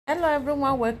Hello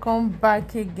everyone, welcome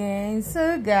back again.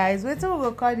 So guys, wetin we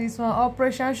go call this one?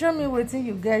 Operation show me wetin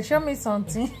you get, show me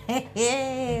something.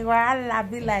 Wahala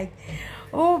be like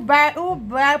who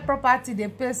buy property dey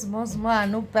pay small small,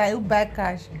 and who buy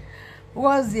cash.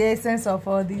 What's the essence of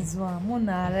all this one?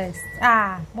 Mona arrest.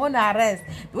 Mona arrest.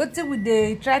 Wetin we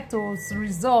dey try to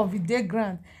resolve with dey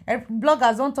ground.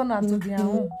 Bloggers don turn am to their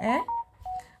own.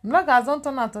 Bloggers don't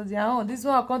turn out to their own. This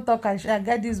one I can't talk. I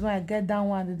get this one, I get that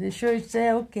one. They show you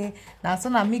say, okay, now so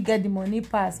now me get the money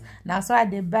pass. Now so I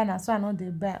dey buy, now so I know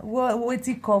they buy. Wait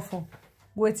it call for.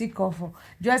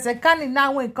 Just a can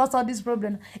now when it cause all this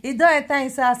problem. It don't enter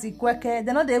inside as it quick. They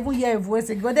not even hear a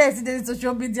voice. Go there see the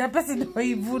social media person don't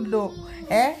even know.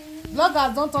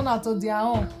 Bloggers don't turn out to their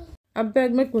own. I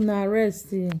beg make una arrest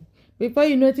him. Before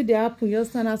you know it, they happen, you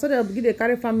stand. So they'll begin to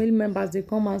carry family members, they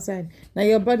come outside. Now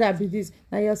your brother be this,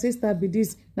 now your sister be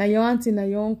this, now your auntie, now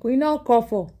your uncle. You know call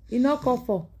for.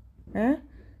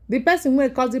 The person will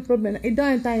cause the problem. It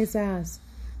don't enter inside house.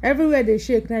 Everywhere they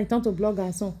shake, now it turn to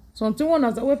bloggers. So until one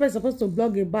of the people supposed to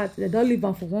blog about, they don't leave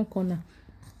them for one corner.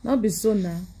 Not be so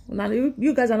now. Now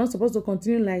you guys are not supposed to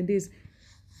continue like this.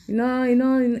 You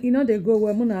know they go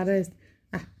where moon arrest.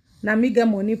 Now me get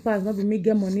money pass, not be me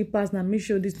get money pass. Now me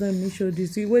show this, not me show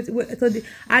this. You wait. So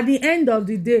at the end of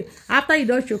the day, after you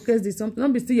don't showcase this something,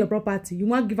 not be still your property. You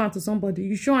want give am to somebody.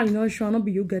 You sure and you not sure, not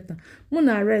be you get them.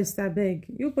 Mona arrest, I beg.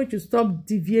 You put to stop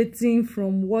deviating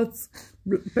from what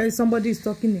somebody is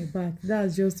talking about.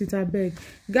 That's just it, I beg.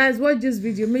 Guys, watch this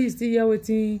video. May you still hear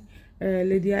waiting.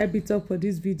 Lady IB talk for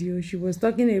this video. She was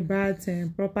talking about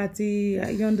property.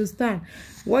 You understand?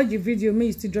 Watch the video. May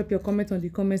you still drop your comment on the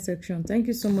comment section. Thank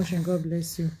you so much and God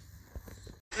bless you.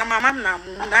 Na mama na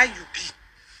mumu na you be.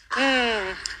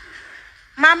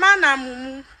 Mama na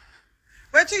mumu.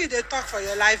 Wetin you dey talk for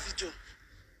your live video?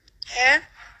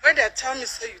 When they tell me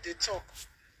say you dey talk.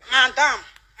 Madam,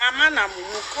 mama na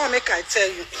mumu, come make I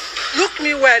tell you. Look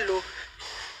me well, oh.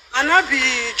 I not be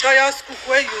joyous cook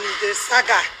where you dey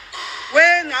saga.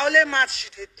 When na only match she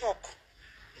dey talk,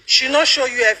 she no show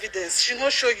you evidence, she no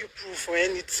show you proof or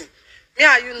anything. Me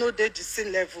and you know they the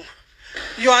same level.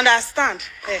 You understand?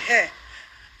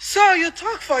 So you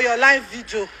talk for your live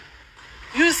video.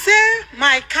 You say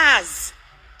my cars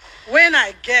when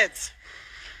I get.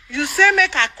 You say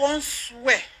make I come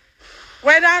swear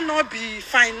whether not be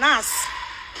finance.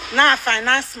 Now I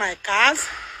finance my cars.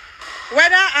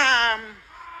 Whether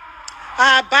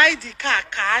I buy the car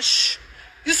cash.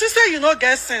 You see, say you no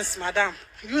get sense, madam.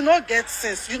 You no get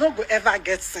sense. You no go ever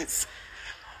get sense.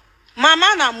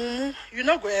 Mama na mumu, you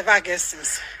no go ever get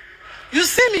sense. You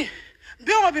see me?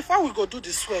 Before we go do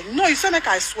the swear, you say make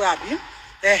I swear, abi?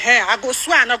 I go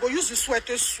swear and I go use the swear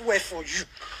to swear for you.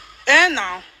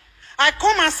 Now, I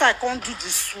come outside, I can't do the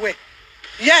swear.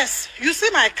 Yes, you see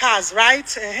my cars, right?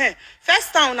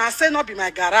 First time I say not be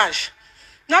my garage.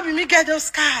 Not be me get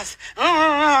those cars.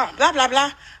 Blah, blah,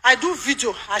 blah. I do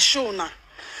video, I show now.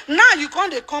 Now you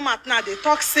can't they come out now, they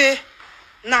talk say,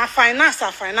 now finance,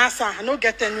 I don't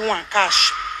get anyone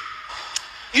cash.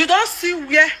 You don't see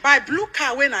where my blue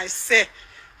car when I say,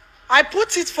 I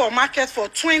put it for market for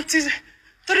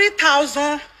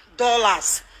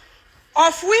 $23,000,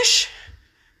 of which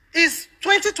is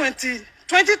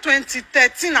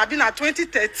 2013, I've been at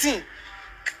 2013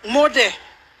 model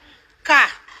car,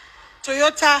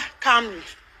 Toyota Camry,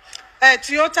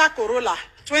 Toyota Corolla,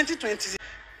 2023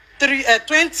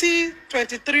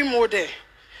 model.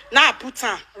 Now I put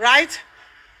on, right?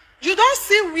 You don't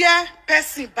see where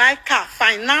person buy car,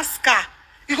 finance car,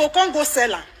 you can't go sell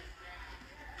them.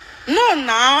 No,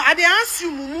 now I dey ask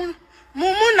you, mumu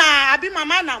na abi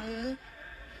mama na mumu.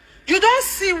 You don't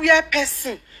see where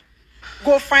person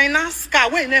go finance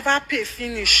car when you never pay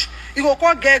finish. You go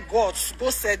call get gods, go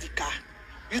sell the car.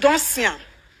 You don't see them.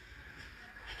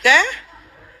 Yeah?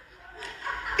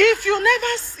 If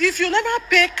you never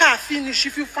pay car finish,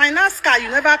 if you finance car, you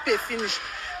never pay finish,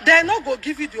 they not go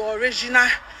give you the original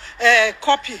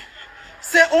copy.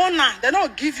 Say owner, they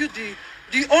not give you the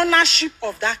ownership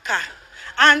of that car.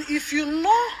 And if you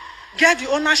not get the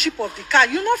ownership of the car,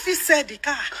 you not fit sell the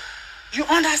car. You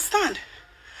understand?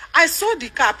 I saw the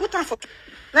car, put on for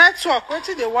network. What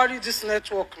did they worry this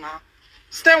network now?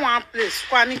 Stay one place,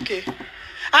 Kwanike.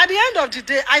 At the end of the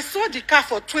day, I saw the car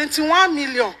for 21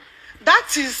 million.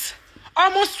 That is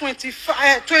almost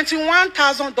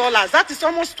 $21,000. That is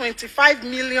almost 25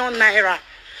 million naira.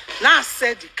 Now I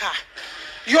said the car.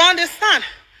 You understand?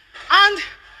 And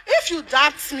if you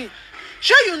doubt me,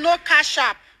 sure you know Cash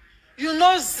App, you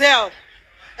know Zelle.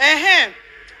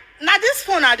 Now this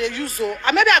phone I dey use,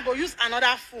 maybe I go use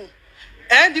another phone.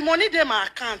 And the money dey my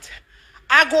account.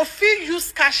 I go fit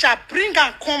use cash app, bring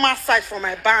and come outside from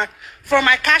my bank, from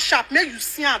my cash app, make you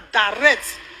see am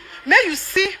direct, make you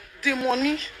see the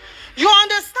money. You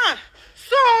understand?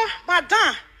 So,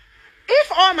 madam,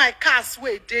 if all my cars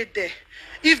wey dey there,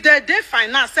 if they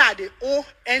finance, say I dey owe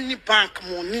any bank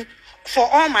money for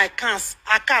all my cars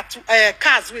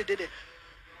wey dey there,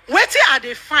 wetin I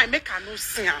dey find make I no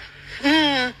see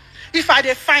am. If I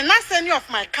dey finance any of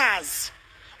my cars,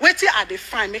 wetin I dey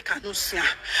find make I no see am.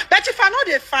 But if I no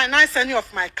dey finance any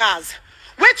of my cars,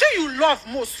 wetin you love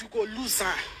most, you go lose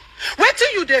am.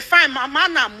 Wetin you dey find mama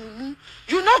na mumu,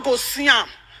 you no go see am.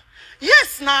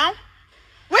 Yes, now.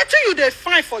 Wetin you dey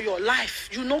find for your life,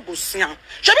 you no go see am.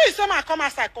 Shebi you say I come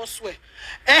outside, come swear.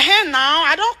 Now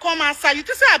I don't come outside. You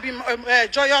think say I be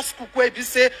joyous cook wey be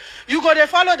say you go dey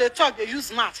follow the talk, they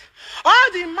use math.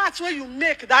 All the math wey you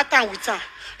make that time with her,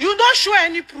 you don't show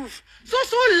any proof. So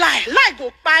lie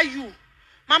go buy you.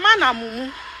 Mama na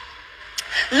mumu.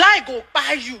 Lie go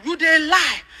buy you. You dey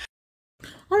lie.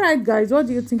 Alright guys, what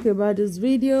do you think about this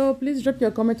video? Please drop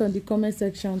your comment on the comment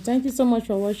section. Thank you so much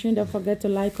for watching. Don't forget to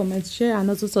like, comment, share, and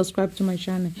also subscribe to my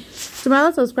channel. To my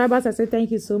old subscribers, I say thank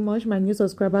you so much. My new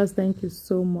subscribers, thank you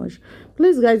so much.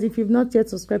 Please guys, if you've not yet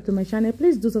subscribed to my channel,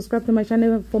 please do subscribe to my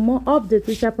channel for more updates,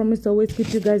 which I promise to always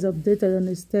keep you guys updated on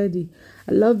a steady.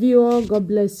 I love you all. God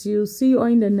bless you. See you all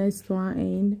in the next one,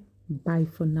 and bye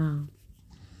for now.